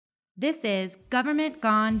This is Government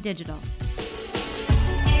Gone Digital.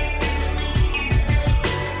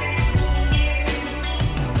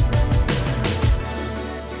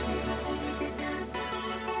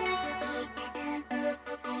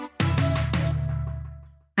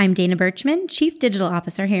 I'm Dana Birchman, Chief Digital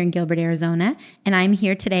Officer here in Gilbert, Arizona, and I'm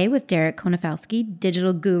here today with Derek Konofelsky,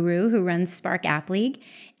 digital guru who runs Spark App League,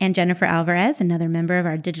 and Jennifer Alvarez, another member of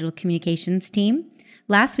our digital communications team.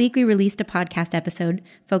 Last week, we released a podcast episode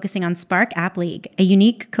focusing on Spark App League, a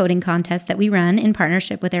unique coding contest that we run in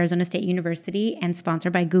partnership with Arizona State University and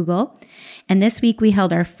sponsored by Google. And this week, we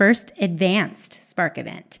held our first advanced Spark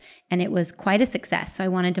event, and it was quite a success. So I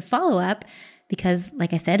wanted to follow up because,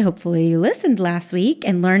 like I said, hopefully you listened last week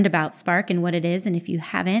and learned about Spark and what it is. And if you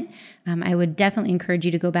haven't, I would definitely encourage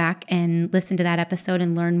you to go back and listen to that episode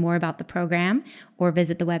and learn more about the program or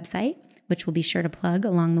visit the website, which we'll be sure to plug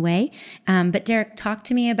along the way. But Derek, talk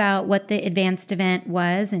to me about what the advanced event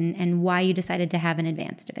was and why you decided to have an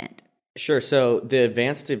advanced event. Sure. So the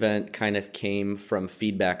advanced event kind of came from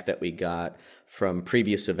feedback that we got from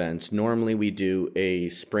previous events. Normally we do a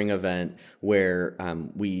spring event where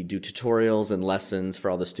we do tutorials and lessons for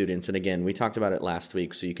all the students. And again, we talked about it last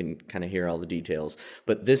week, so you can kind of hear all the details.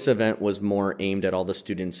 But this event was more aimed at all the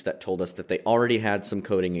students that told us that they already had some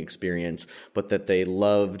coding experience, but that they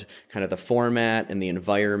loved kind of the format and the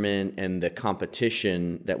environment and the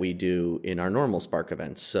competition that we do in our normal Spark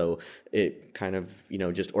events. So it kind of,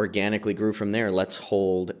 just organically grew from there. Let's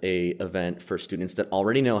hold a event for students that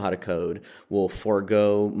already know how to code. We'll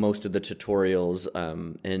forego most of the tutorials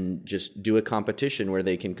and just do a competition where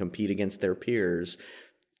they can compete against their peers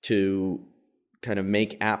to kind of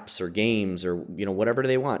make apps or games or whatever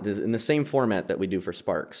they want in the same format that we do for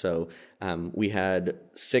Spark. So we had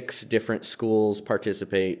 6 different schools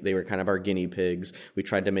participate. They were kind of our guinea pigs. We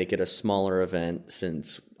tried to make it a smaller event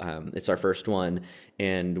since it's our first one.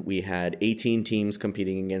 And we had 18 teams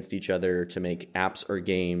competing against each other to make apps or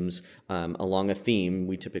games along a theme.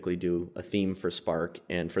 We typically do a theme for Spark.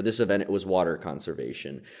 And for this event, it was water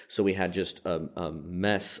conservation. So we had just a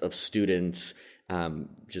mess of students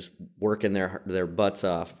just working their butts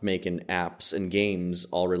off, making apps and games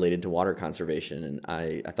all related to water conservation. And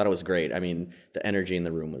I thought it was great. I mean, the energy in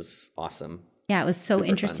the room was awesome. Yeah, it was so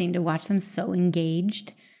interesting to watch them so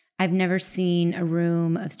engaged. I've never seen a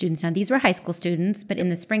room of students. Now, these were high school students, but in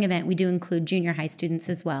the spring event, we do include junior high students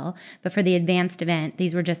as well. But for the advanced event,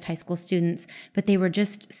 these were just high school students. But they were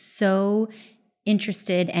just so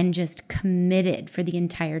interested and just committed for the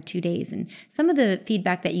entire 2 days. And some of the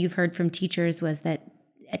feedback that you've heard from teachers was that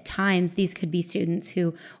at times these could be students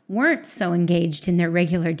who weren't so engaged in their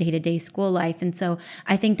regular day-to-day school life. And so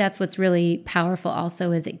I think that's what's really powerful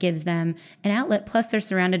also is it gives them an outlet. Plus they're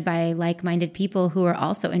surrounded by like-minded people who are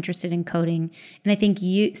also interested in coding. And I think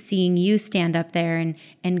seeing you stand up there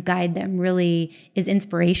and guide them really is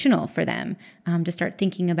inspirational for them to start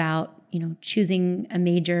thinking about choosing a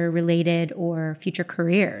major related or future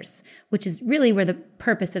careers, which is really where the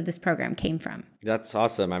purpose of this program came from. That's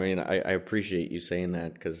awesome. I mean, I appreciate you saying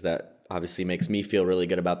that because that obviously makes me feel really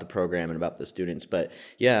good about the program and about the students. But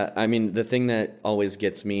yeah, I mean, the thing that always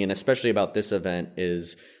gets me, and especially about this event,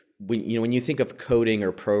 is when you think of coding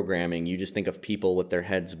or programming, you just think of people with their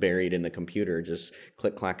heads buried in the computer, just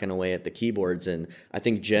click-clacking away at the keyboards. And I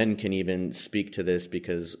think Jen can even speak to this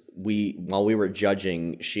because while we were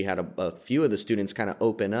judging, she had a few of the students kind of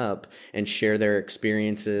open up and share their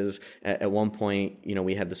experiences. At one point,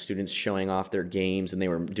 we had the students showing off their games and they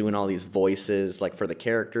were doing all these voices like for the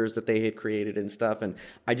characters that they had created and stuff. And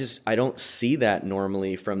I don't see that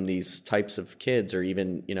normally from these types of kids or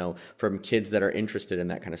even, from kids that are interested in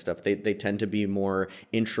that kind of stuff. They tend to be more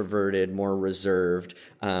introverted, more reserved.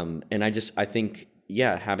 And I think,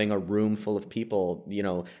 having a room full of people,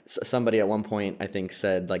 somebody at one point I think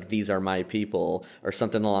said like, these are my people or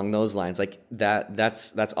something along those lines. Like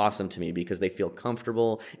that's awesome to me because they feel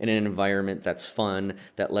comfortable in an environment that's fun,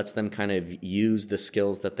 that lets them kind of use the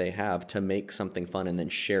skills that they have to make something fun and then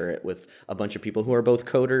share it with a bunch of people who are both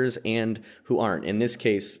coders and who aren't. In this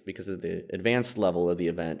case, because of the advanced level of the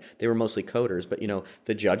event, they were mostly coders, but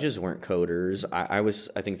the judges weren't coders. I was,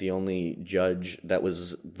 I think, the only judge that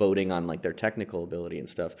was voting on like their technical ability and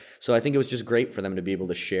stuff. So I think it was just great for them to be able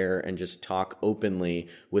to share and just talk openly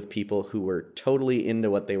with people who were totally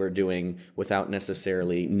into what they were doing without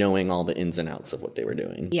necessarily knowing all the ins and outs of what they were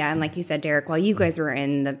doing. Yeah, and like you said, Derek, while you guys were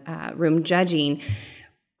in the room judging,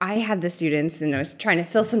 I had the students and I was trying to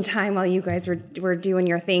fill some time while you guys were doing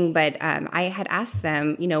your thing, but I had asked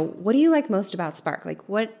them, what do you like most about Spark? Like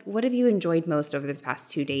what have you enjoyed most over the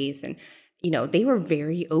past 2 days? And they were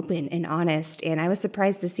very open and honest, and I was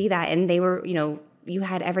surprised to see that. And they were, you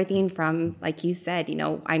had everything from, like you said,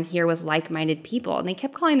 I'm here with like-minded people, and they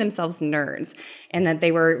kept calling themselves nerds, and that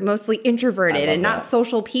they were mostly introverted and not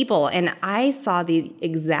social people. And I saw the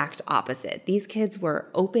exact opposite. These kids were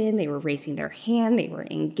open. They were raising their hand. They were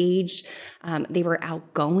engaged. They were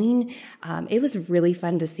outgoing. It was really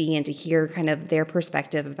fun to see and to hear kind of their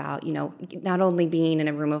perspective about, not only being in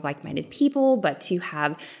a room of like-minded people, but to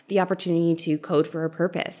have the opportunity to code for a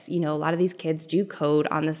purpose. A lot of these kids do code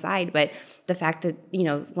on the side, but the fact that,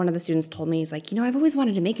 one of the students told me, he's like, I've always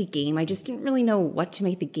wanted to make a game. I just didn't really know what to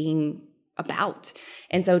make the game about.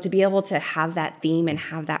 And so to be able to have that theme and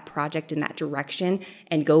have that project in that direction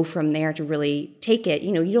and go from there to really take it,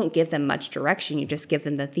 you don't give them much direction. You just give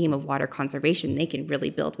them the theme of water conservation. They can really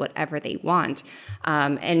build whatever they want.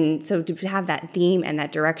 And so to have that theme and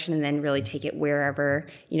that direction and then really take it wherever,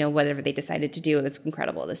 whatever they decided to do, it was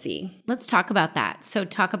incredible to see. Let's talk about that. So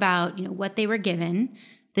talk about, what they were given,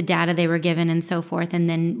 the data they were given and so forth, and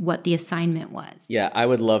then what the assignment was. Yeah, I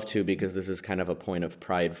would love to, because this is kind of a point of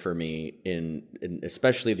pride for me in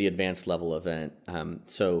especially the advanced level event.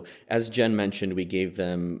 So as Jen mentioned, we gave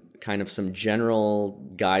them kind of some general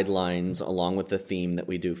guidelines along with the theme that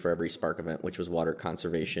we do for every Spark event, which was water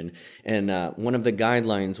conservation. And one of the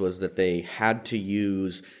guidelines was that they had to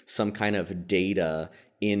use some kind of data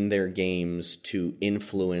in their games to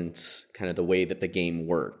influence kind of the way that the game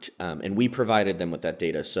worked. And we provided them with that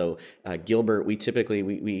data. So Gilbert, we typically,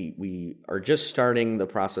 we are just starting the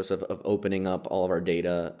process of opening up all of our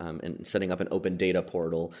data and setting up an open data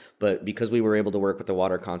portal. But because we were able to work with the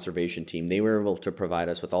water conservation team, they were able to provide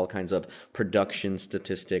us with all kinds of production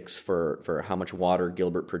statistics for how much water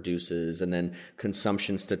Gilbert produces, and then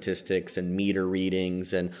consumption statistics and meter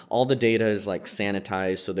readings, and all the data is like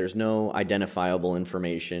sanitized. So there's no identifiable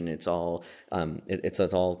information. It's all it's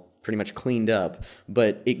all pretty much cleaned up,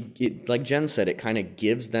 but it like Jen said, it kind of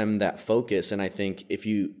gives them that focus. And I think if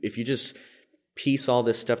you just piece all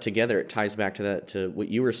this stuff together, it ties back to what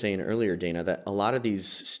you were saying earlier, Dana, that a lot of these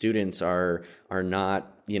students are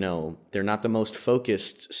not, they're not the most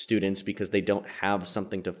focused students because they don't have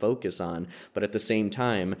something to focus on. But at the same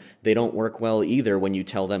time, they don't work well either when you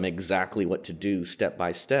tell them exactly what to do step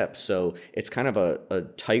by step. So it's kind of a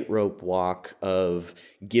tightrope walk of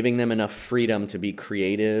giving them enough freedom to be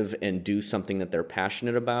creative and do something that they're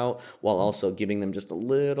passionate about, while also giving them just a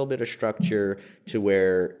little bit of structure to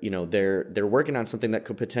where, they're working on something that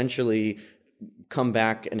could potentially come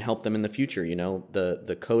back and help them in the future.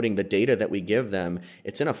 The coding, the data that we give them,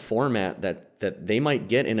 it's in a format that they might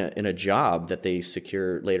get in a job that they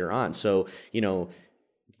secure later on. So,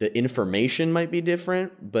 the information might be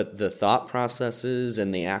different, but the thought processes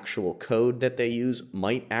and the actual code that they use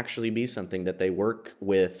might actually be something that they work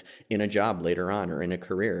with in a job later on or in a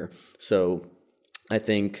career. So I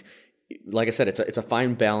think, like I said, it's a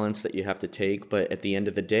fine balance that you have to take, but at the end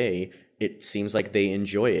of the day, it seems like they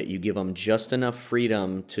enjoy it. You give them just enough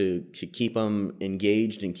freedom to keep them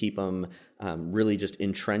engaged and keep them really just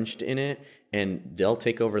entrenched in it, and they'll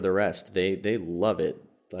take over the rest. They love it.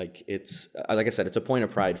 Like I said, it's a point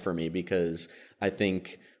of pride for me, because I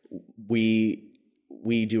think we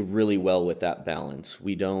do really well with that balance.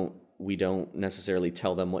 We don't necessarily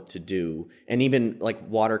tell them what to do. And even like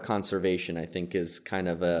water conservation, I think, is kind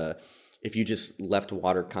of if you just left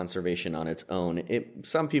water conservation on its own,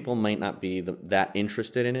 some people might not be that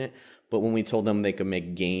interested in it. But when we told them they could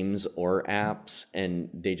make games or apps and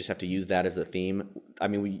they just have to use that as the theme, I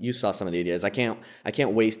mean, you saw some of the ideas. I can't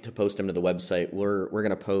wait to post them to the website. We're going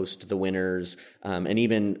to post the winners, and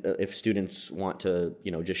even if students want to,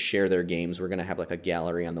 just share their games, we're going to have like a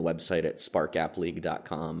gallery on the website at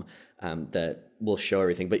sparkappleague.com that will show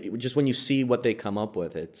everything. But just when you see what they come up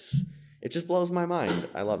with, it just blows my mind.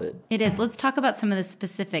 I love it. It is. Let's talk about some of the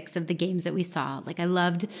specifics of the games that we saw. Like, I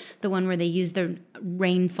loved the one where they used the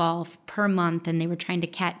rainfall per month and they were trying to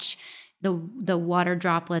catch the water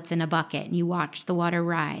droplets in a bucket, and you watch the water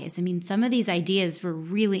rise. I mean, some of these ideas were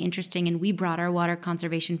really interesting, and we brought our water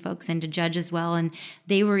conservation folks in to judge as well, and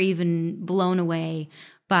they were even blown away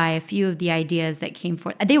by a few of the ideas that came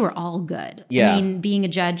forth. They were all good. Yeah. I mean, being a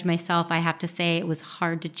judge myself, I have to say it was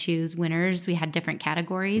hard to choose winners. We had different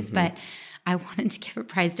categories, but I wanted to give a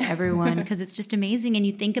prize to everyone because it's just amazing. And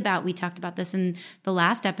you think about, we talked about this in the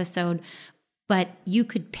last episode, but you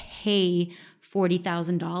could pay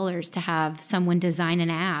 $40,000 to have someone design an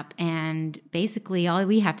app, and basically all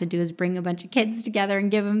we have to do is bring a bunch of kids together and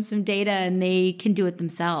give them some data, and they can do it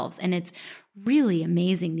themselves. And it's really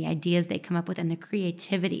amazing, the ideas they come up with and the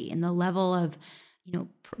creativity and the level of,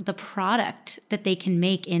 the product that they can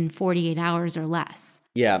make in 48 hours or less.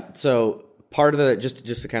 Yeah. So part of the, just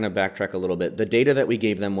to kind of backtrack a little bit, the data that we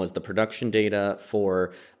gave them was the production data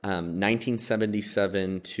for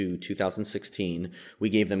 1977 to 2016. We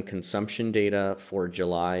gave them consumption data for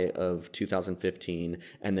July of 2015,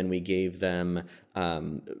 and then we gave them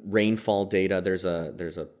rainfall data. There's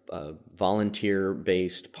a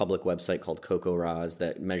volunteer-based public website called CocoRa's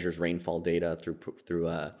that measures rainfall data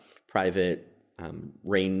through private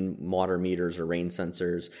rainwater meters or rain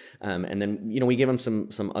sensors. And then, we gave them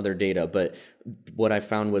some other data, but what I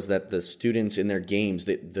found was that the students in their games,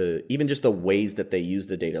 even just the ways that they use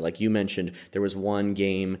the data, like you mentioned, there was one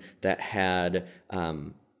game that had,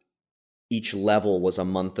 each level was a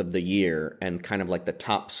month of the year, and kind of like the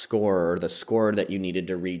top score or the score that you needed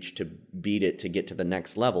to reach to beat it to get to the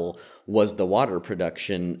next level was the water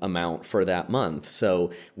production amount for that month.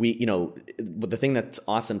 So the thing that's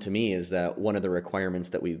awesome to me is that one of the requirements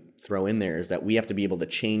that we throw in there is that we have to be able to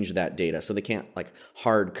change that data. So they can't like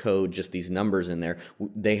hard code just these numbers in there.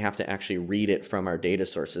 They have to actually read it from our data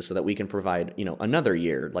sources so that we can provide, another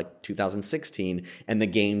year like 2016, and the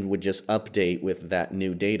game would just update with that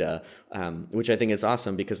new data, which I think is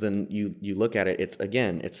awesome, because then you look at it,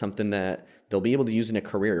 it's something that they'll be able to use in a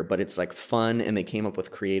career, but it's like fun, and they came up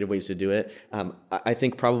with creative ways to do it. I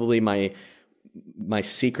think probably my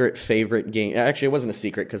secret favorite game, actually it wasn't a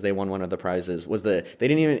secret because they won one of the prizes, it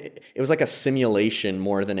was like a simulation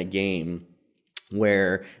more than a game,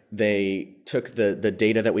 where they took the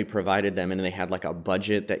data that we provided them, and they had like a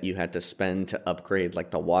budget that you had to spend to upgrade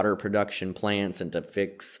like the water production plants and to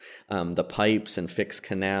fix the pipes and fix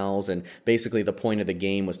canals. And basically the point of the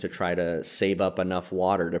game was to try to save up enough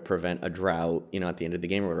water to prevent a drought, at the end of the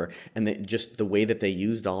game or whatever. And just the way that they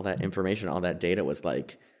used all that information, all that data, was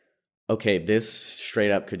like, okay, this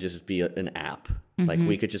straight up could just be an app. Mm-hmm. Like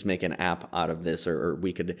we could just make an app out of this, or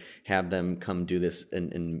we could have them come do this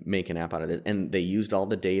and make an app out of this. And they used all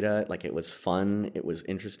the data. Like it was fun. It was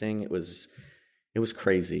interesting. It was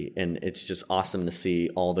crazy. And it's just awesome to see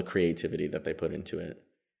all the creativity that they put into it.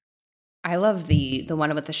 I love the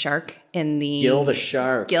one with the shark in the... Gil the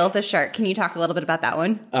Shark. Gil the Shark. Can you talk a little bit about that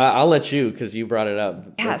one? I'll let you, because you brought it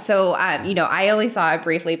up. Yeah, so, I only saw it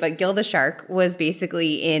briefly, but Gil the Shark was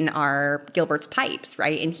basically in our Gilbert's pipes,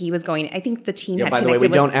 right? And he was going... I think the team had by the way,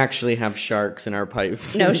 connected we don't actually have sharks in our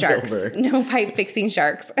pipes. No sharks. Gilbert. No pipe-fixing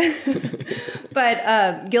sharks.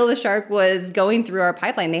 But Gil the Shark was going through our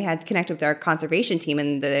pipeline. They had connected with our conservation team,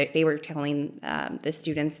 and they were telling the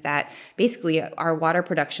students that basically our water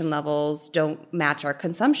production levels don't match our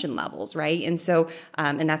consumption levels, right? And so,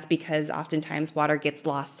 and that's because oftentimes water gets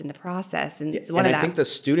lost in the process. And I think the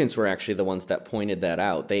students were actually the ones that pointed that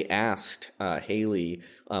out. They asked Haley,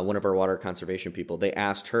 one of our water conservation people, they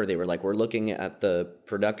asked her, they were like, we're looking at the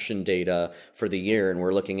production data for the year, and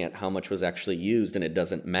we're looking at how much was actually used, and it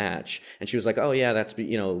doesn't match. And she was like, oh yeah, that's,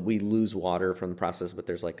 we lose water from the process, but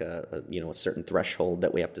there's like a certain threshold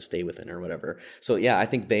that we have to stay within or whatever. So yeah, I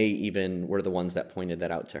think they even were the ones that pointed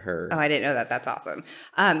that out to her. Oh, I didn't know that. That's awesome.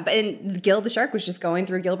 And Gil the Shark was just going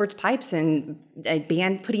through Gilbert's pipes and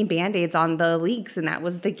putting Band-Aids on the leaks, and that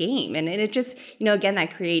was the game. And it just, again,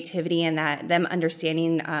 that creativity and that them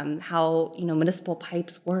understanding how, municipal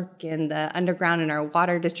pipes work and the underground and our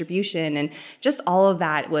water distribution, and just all of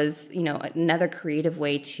that was, another creative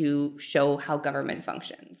way to show how government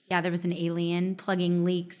functions. Yeah, there was an alien plugging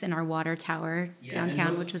leaks in our water tower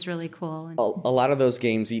downtown, which was really cool. A lot of those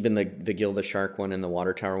games, even the Gil the Shark one and the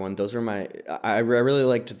water tower one, those are I really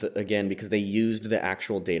liked again, because they used the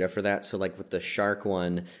actual data for that. So like with the shark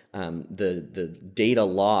one, the data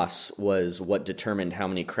loss was what determined how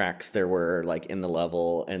many cracks there were like in the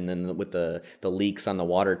level. And then with the leaks on the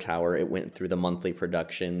water tower, it went through the monthly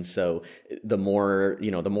production. So the more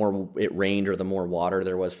it rained or the more water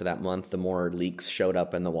there was for that month, the more leaks showed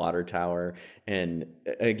up in the water tower. And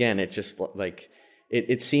again, it just like,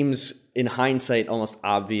 it seems in hindsight almost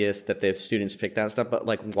obvious that the students picked that stuff, but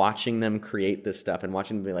like watching them create this stuff and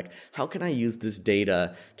watching them be like, how can I use this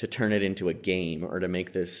data to turn it into a game, or to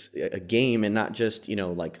make this a game and not just,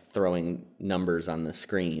 like throwing numbers on the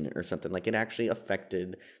screen or something. Like it actually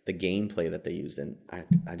affected the gameplay that they used. And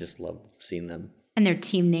I just love seeing them. And their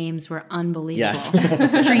team names were unbelievable.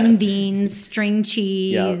 Yes. String beans, string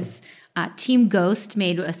cheese. Yep. Team Ghost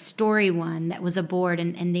made a story one that was a board,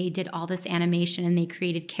 and they did all this animation, and they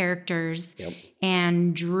created characters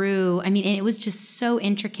and drew. And it was just so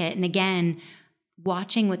intricate. And again,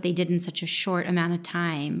 watching what they did in such a short amount of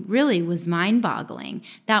time really was mind-boggling.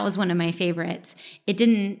 That was one of my favorites. It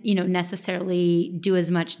didn't, necessarily do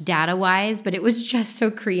as much data-wise, but it was just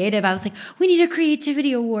so creative. I was like, we need a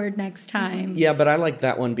creativity award next time. Yeah, but I like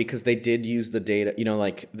that one because they did use the data,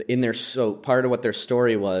 like in their, so part of what their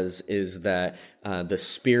story was is that the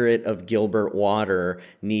spirit of Gilbert Water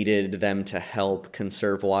needed them to help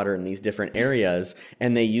conserve water in these different areas,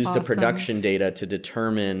 and they used the production data to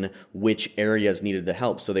determine which areas needed the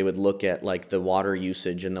help. So they would look at like the water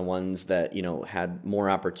usage, and the ones that, you know, had more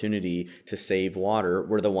opportunity to save water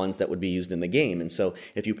were the ones that would be used in the game. And so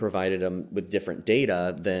if you provided them with different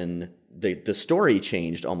data, then the story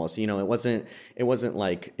changed almost. You know, it wasn't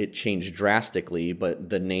like it changed drastically, but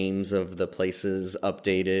the names of the places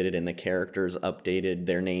updated and the characters updated.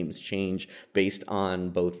 Their names change based on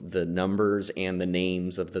both the numbers and the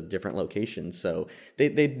names of the different locations. So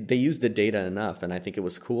they used the data enough, and I think it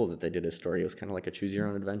was cool that they did a story. It was kind of like a choose your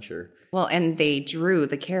own adventure. Well, and they drew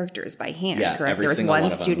the characters by hand, yeah, correct? There was one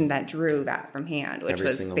student that drew that from hand, which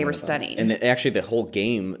was they were studying. And actually, the whole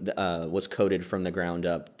game was coded from the ground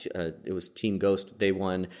up. It was Team Ghost. They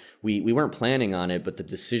won. We weren't planning on it, but the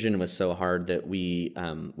decision was so hard that we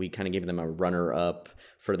kind of gave them a runner up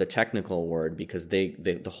for the technical award, because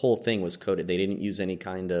the whole thing was coded. They didn't use any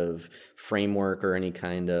kind of framework or any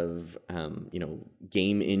kind of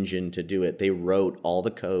game engine to do it. They wrote all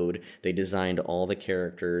the code. They designed all the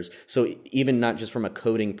characters. So even not just from a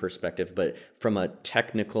coding perspective, but from a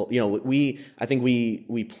technical, I think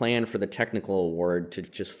we plan for the technical award to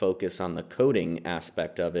just focus on the coding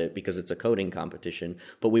aspect of it because it's a coding competition.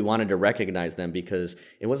 But we wanted to recognize them because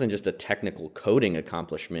it wasn't just a technical coding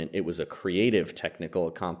accomplishment. It was a creative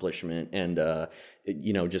technical accomplishment, and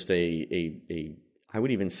just a I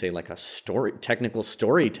would even say like a technical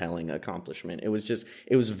storytelling accomplishment. It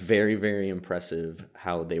was very, very impressive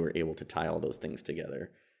how they were able to tie all those things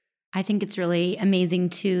together. I think it's really amazing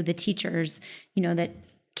too, the teachers, that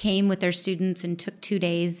came with their students and took 2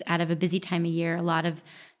 days out of a busy time of year. A lot of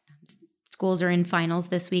schools are in finals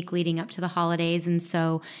this week leading up to the holidays. And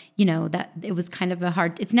so, that it was kind of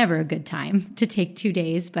it's never a good time to take 2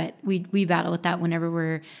 days, but we battle with that whenever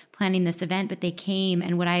we're planning this event. But they came,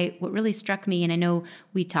 and what really struck me, and I know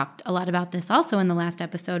we talked a lot about this also in the last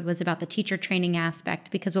episode, was about the teacher training aspect,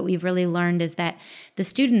 because what we've really learned is that the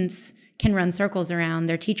students can run circles around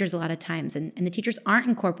their teachers a lot of times, and the teachers aren't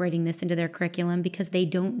incorporating this into their curriculum because they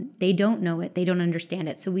don't know it, they don't understand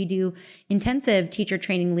it. So we do intensive teacher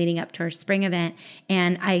training leading up to our spring event,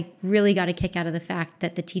 and I really got a kick out of the fact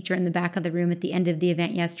that the teacher in the back of the room at the end of the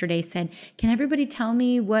event yesterday said, "Can everybody tell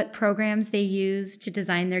me what programs they use to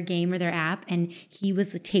design their game or their app?" And he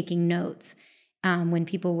was taking notes. When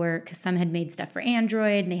people because some had made stuff for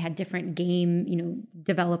Android, and they had different game,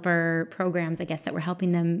 developer programs, I guess, that were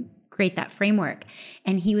helping them create that framework.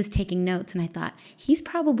 And he was taking notes, and I thought, he's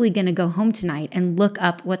probably going to go home tonight and look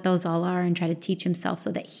up what those all are and try to teach himself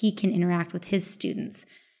so that he can interact with his students,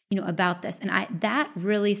 about this. And that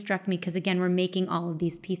really struck me because, again, we're making all of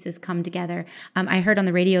these pieces come together. I heard on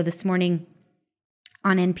the radio this morning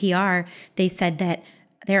on NPR, they said that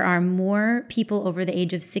there are more people over the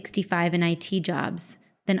age of 65 in IT jobs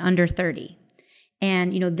than under 30.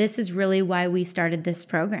 And, this is really why we started this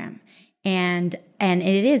program. And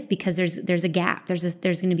it is because there's a gap. There's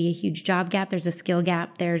going to be a huge job gap. There's a skill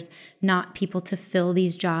gap. There's not people to fill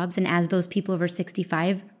these jobs. And as those people over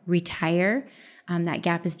 65 retire, that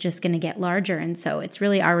gap is just going to get larger. And so it's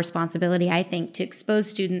really our responsibility, I think, to expose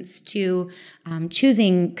students to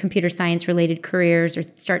choosing computer science related careers or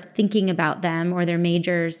start thinking about them or their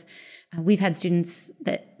majors. We've had students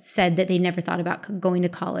that said that they never thought about going to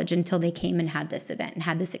college until they came and had this event and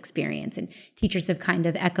had this experience. And teachers have kind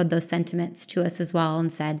of echoed those sentiments to us as well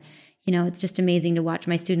and said, it's just amazing to watch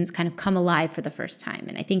my students kind of come alive for the first time.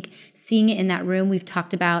 And I think seeing it in that room, we've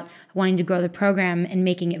talked about wanting to grow the program and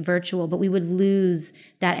making it virtual, but we would lose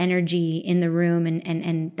that energy in the room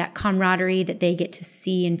and that camaraderie that they get to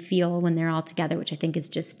see and feel when they're all together, which I think is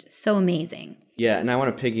just so amazing. Yeah, and I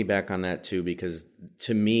want to piggyback on that too, because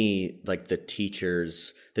to me, like the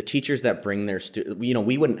teachers that bring their students,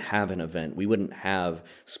 we wouldn't have an event. We wouldn't have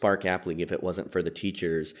Spark App League if it wasn't for the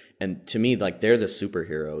teachers. And to me, like, they're the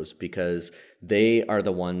superheroes because they are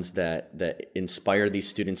the ones that inspire these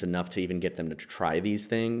students enough to even get them to try these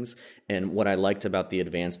things. And what I liked about the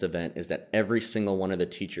advanced event is that every single one of the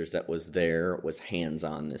teachers that was there was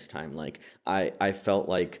hands-on this time. Like I felt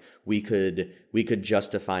like we could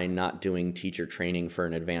justify not doing teacher training for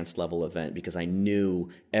an advanced level event because I knew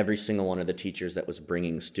every single one of the teachers that was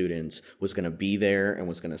bringing students was going to be there and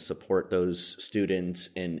was going to support those students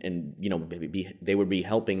and they would be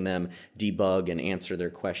helping them debug and answer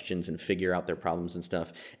their questions and figure out their problems and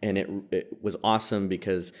stuff. And it was awesome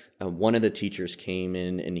because one of the teachers came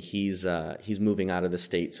in and he's moving out of the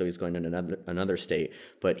state, so he's going to another state,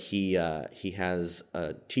 but he has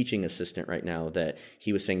a teaching assistant right now that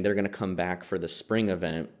he was saying they're going to come back for the spring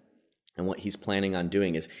event. And what he's planning on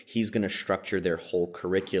doing is he's going to structure their whole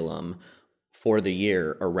curriculum for the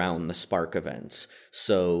year around the Spark events.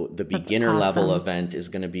 So the beginner level event is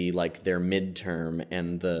going to be like their midterm,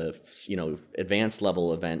 and the, you know, advanced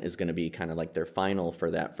level event is going to be kind of like their final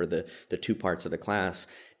for that, for the two parts of the class.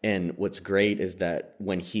 And what's great is that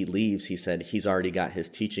when he leaves, he said he's already got his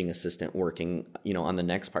teaching assistant working, you know, on the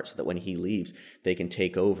next part, so that when he leaves, they can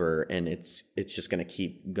take over, and it's just going to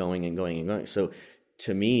keep going and going and going. So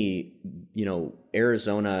to me, you know,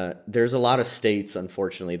 Arizona, there's a lot of states,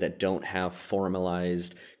 unfortunately, that don't have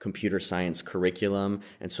formalized computer science curriculum.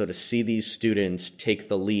 And so to see these students take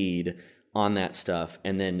the lead on that stuff,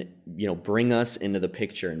 and then, you know, bring us into the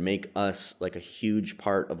picture and make us like a huge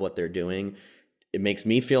part of what they're doing, it makes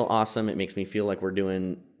me feel awesome. It makes me feel like we're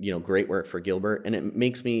doing, you know, great work for Gilbert. And it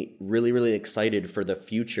makes me really, really excited for the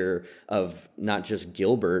future of not just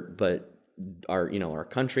Gilbert, but our, you know, our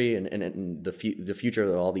country and the future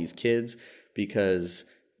of all these kids, because,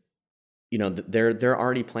 you know, they're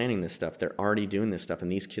already planning this stuff. They're already doing this stuff.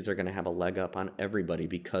 And these kids are going to have a leg up on everybody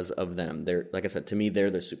because of them. They're, like I said, to me, they're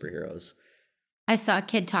the superheroes. I saw a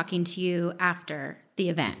kid talking to you after the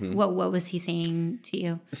event. Mm-hmm. What was he saying to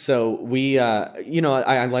you? So we, you know,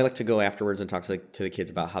 I like to go afterwards and talk to the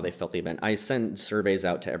kids about how they felt the event. I send surveys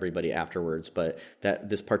out to everybody afterwards, but that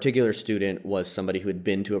this particular student was somebody who had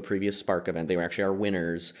been to a previous Spark event. They were actually our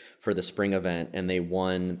winners for the spring event, and they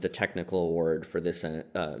won the technical award for this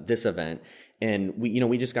event. And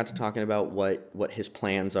we just got to talking about what his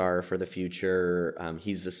plans are for the future.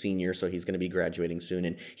 He's a senior, so he's going to be graduating soon,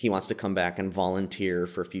 and he wants to come back and volunteer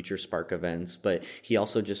for future Spark events. But he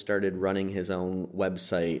also just started running his own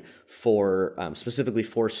website for specifically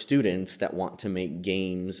for students that want to make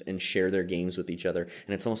games and share their games with each other.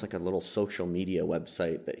 And it's almost like a little social media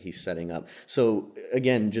website that he's setting up. So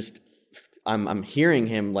again, just I'm hearing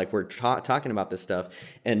him like we're talking about this stuff,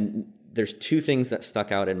 and there's two things that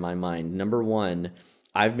stuck out in my mind. Number one,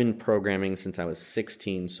 I've been programming since I was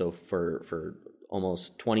 16, so for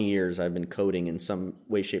almost 20 years, I've been coding in some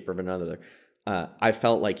way, shape, or another. I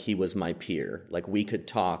felt like he was my peer. Like we could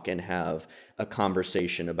talk and have a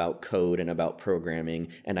conversation about code and about programming,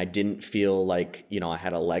 and I didn't feel like, you know, I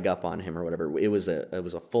had a leg up on him or whatever. It was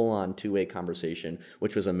a full-on two-way conversation,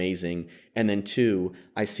 which was amazing. And then two,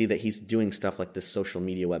 I see that he's doing stuff like this social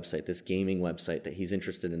media website, this gaming website, that he's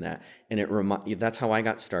interested in that. And that's how I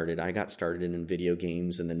got started. I got started in video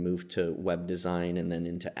games, and then moved to web design, and then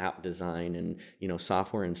into app design and, you know,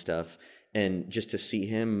 software and stuff. And just to see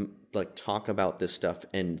him like talk about this stuff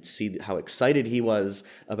and see how excited he was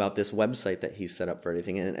about this website that he set up for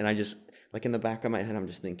everything. And I just, like, in the back of my head, I'm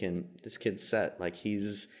just thinking, this kid's set. Like he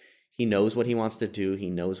knows what he wants to do. He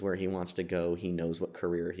knows where he wants to go. He knows what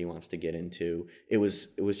career he wants to get into. It was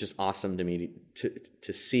just awesome to me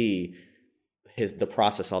to see the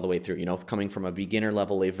process all the way through, you know, coming from a beginner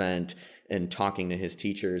level event and talking to his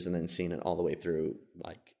teachers, and then seeing it all the way through.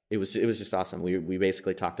 Like, it was just awesome. We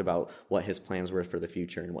basically talked about what his plans were for the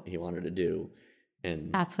future and what he wanted to do,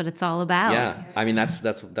 and that's what it's all about. Yeah, I mean that's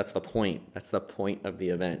the point. That's the point of the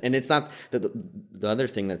event. And it's not the other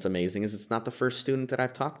thing that's amazing is it's not the first student that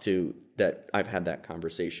I've talked to that I've had that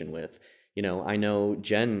conversation with. You know, I know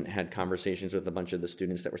Jen had conversations with a bunch of the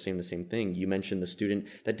students that were saying the same thing. You mentioned the student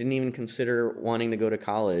that didn't even consider wanting to go to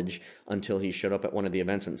college until he showed up at one of the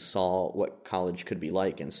events and saw what college could be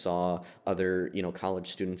like, and saw other, you know, college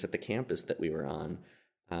students at the campus that we were on.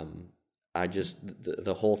 I just,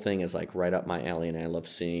 the whole thing is like right up my alley, and I love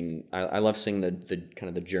seeing the kind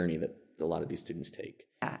of the journey that a lot of these students take.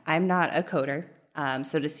 I'm not a coder,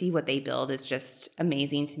 so to see what they build is just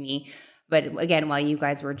amazing to me. But again, while you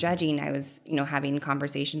guys were judging, I was, you know, having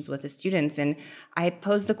conversations with the students, and I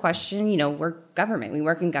posed the question, you know, we're government, we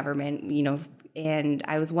work in government, you know, and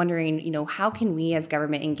I was wondering, you know, how can we as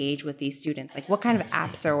government engage with these students? Like, what kind of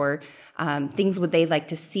apps or things would they like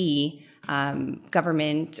to see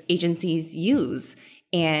government agencies use?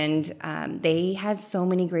 And they had so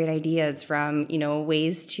many great ideas, from, you know,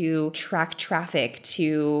 ways to track traffic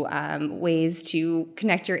to ways to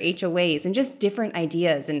connect your HOAs, and just different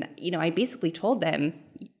ideas. And, you know, I basically told them,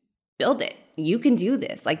 build it. You can do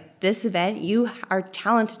this. Like, this event, you are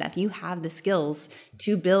talented enough. You have the skills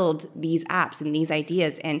to build these apps and these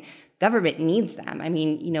ideas, and government needs them. I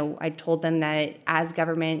mean, you know, I told them that as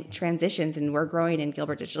government transitions, and we're growing, and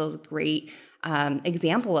Gilbert Digital is a great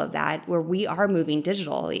example of that, where we are moving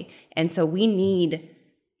digitally. And so we need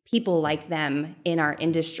people like them in our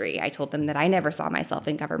industry. I told them that I never saw myself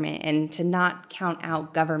in government, and to not count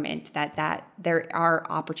out government, that there are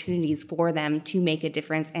opportunities for them to make a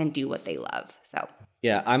difference and do what they love. So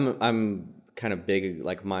yeah, I'm kind of big,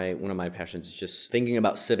 like one of my passions is just thinking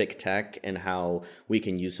about civic tech and how we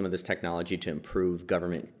can use some of this technology to improve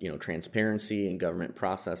government, transparency and government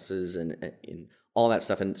processes and all that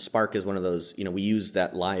stuff. And Spark is one of those, we use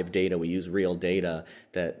that live data, we use real data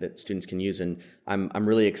that students can use. And I'm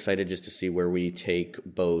really excited just to see where we take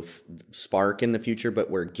both Spark in the future, but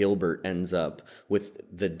where Gilbert ends up with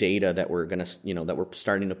the data that we're going to, that we're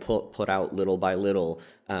starting to put out little by little.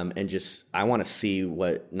 And just, I want to see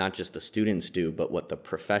what not just the students do, but what the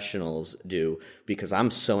professionals do, because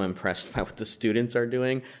I'm so impressed by what the students are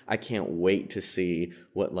doing. I can't wait to see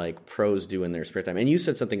what like pros do in their spare time. And you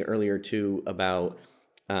said something earlier too about,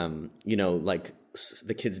 like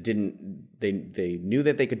the kids they knew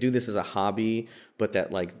that they could do this as a hobby, but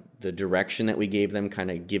that like the direction that we gave them kind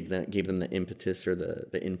of gave them the impetus or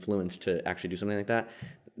the influence to actually do something like that.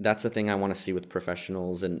 That's the thing I want to see with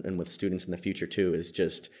professionals and with students in the future too, is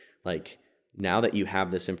just like, now that you have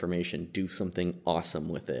this information, do something awesome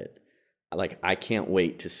with it. Like, I can't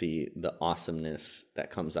wait to see the awesomeness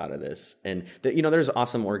that comes out of this. And there's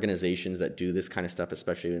awesome organizations that do this kind of stuff,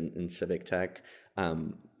 especially in civic tech.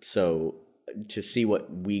 So to see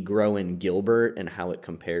what we grow in Gilbert and how it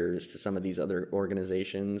compares to some of these other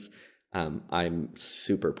organizations, I'm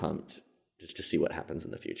super pumped just to see what happens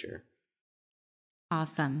in the future.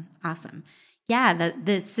 Awesome. Yeah,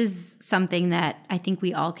 this is something that I think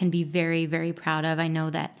we all can be very, very proud of. I know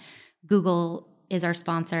that Google is our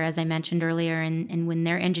sponsor, as I mentioned earlier, and when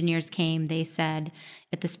their engineers came, they said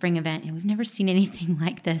at the spring event, we've never seen anything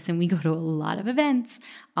like this, and we go to a lot of events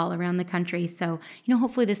all around the country. So,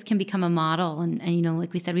 hopefully this can become a model, and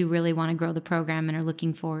like we said, we really want to grow the program and are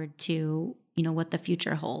looking forward to, what the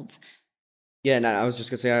future holds. Yeah, and I was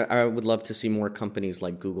just going to say, I would love to see more companies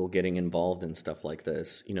like Google getting involved in stuff like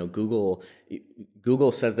this. Google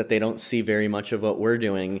says that they don't see very much of what we're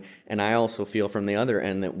doing, and I also feel from the other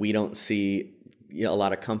end that we don't see a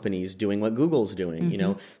lot of companies doing what Google's doing.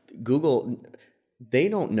 Mm-hmm. Google, they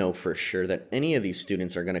don't know for sure that any of these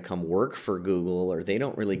students are going to come work for Google, or they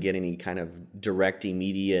don't really get any kind of direct,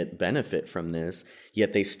 immediate benefit from this,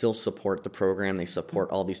 yet they still support the program. They support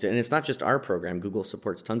all these, and it's not just our program. Google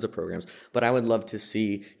supports tons of programs, but I would love to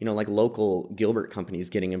see, like local Gilbert companies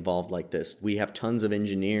getting involved like this. We have tons of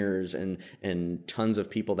engineers and tons of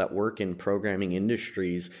people that work in programming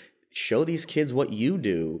industries. Show these kids what you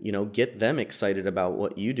do, get them excited about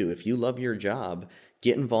what you do. If you love your job,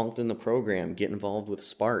 get involved in the program, get involved with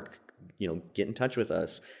Spark, get in touch with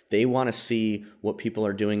us. They want to see what people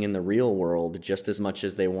are doing in the real world just as much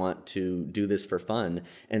as they want to do this for fun.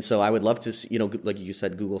 And so I would love to see, like you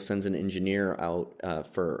said, Google sends an engineer out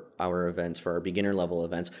for our events, for our beginner level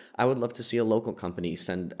events. I would love to see a local company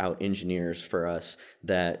send out engineers for us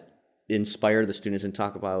that inspire the students and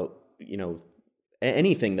talk about,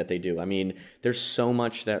 anything that they do. I mean, there's so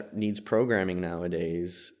much that needs programming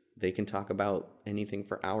nowadays. They can talk about anything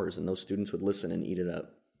for hours, and those students would listen and eat it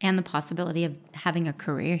up. And the possibility of having a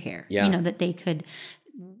career here, yeah. That they could,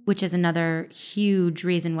 which is another huge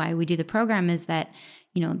reason why we do the program, is that,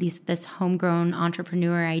 this homegrown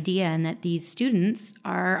entrepreneur idea, and that these students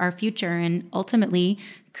are our future and ultimately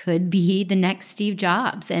could be the next Steve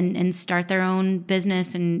Jobs and start their own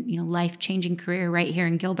business and, life-changing career right here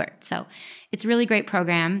in Gilbert. So it's a really great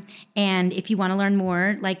program. And if you want to learn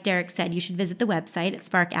more, like Derek said, you should visit the website at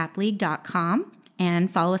sparkappleague.com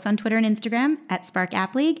and follow us on Twitter and Instagram at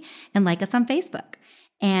sparkappleague, and like us on Facebook.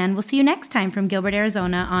 And we'll see you next time from Gilbert,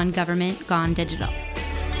 Arizona on Government Gone Digital.